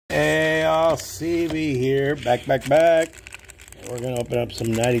Hey, all CB here, back. We're gonna open up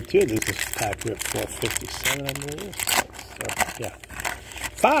some 92. This is pack rip 457, I believe. So, yeah,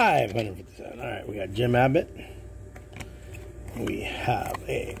 557. All right, we got Jim Abbott. We have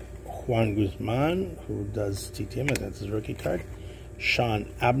a Juan Guzman, who does TTM, that's his rookie card.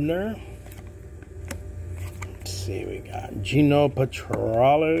 Sean Abner. Let's see, we got Gino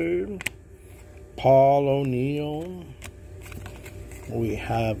Petrallo, Paul O'Neill. We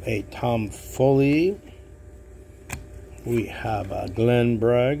have a Tom Foley. We have Glenn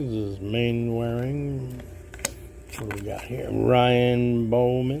Bragg. This is main wearing. What do we got here? Ryan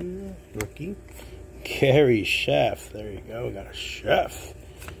Bowman, rookie. Gary Chef. There you go. We got a chef.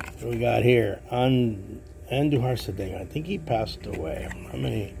 What do we got here? Andujar Cedeno. I think he passed away. How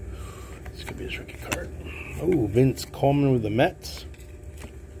many? This could be his rookie card. Oh, Vince Coleman with the Mets.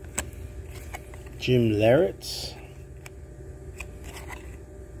 Jim Larrett.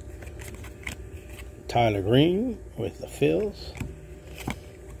 Tyler Green with the Phils.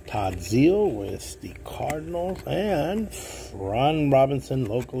 Todd Zeal with the Cardinals. And Ron Robinson,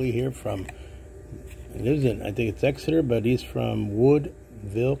 locally here from, he lives in, I think it's Exeter, but he's from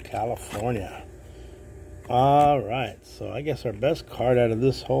Woodville, California. All right, so I guess our best card out of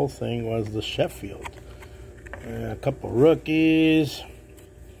this whole thing was the Sheffield. A couple rookies.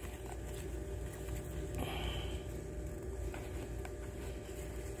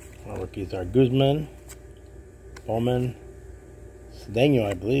 Our rookies are Guzman, Bowman, Cedeno,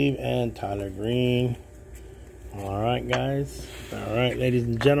 I believe, and Tyler Green. All right, guys. All right, ladies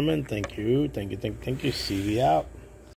and gentlemen, thank you. CB out.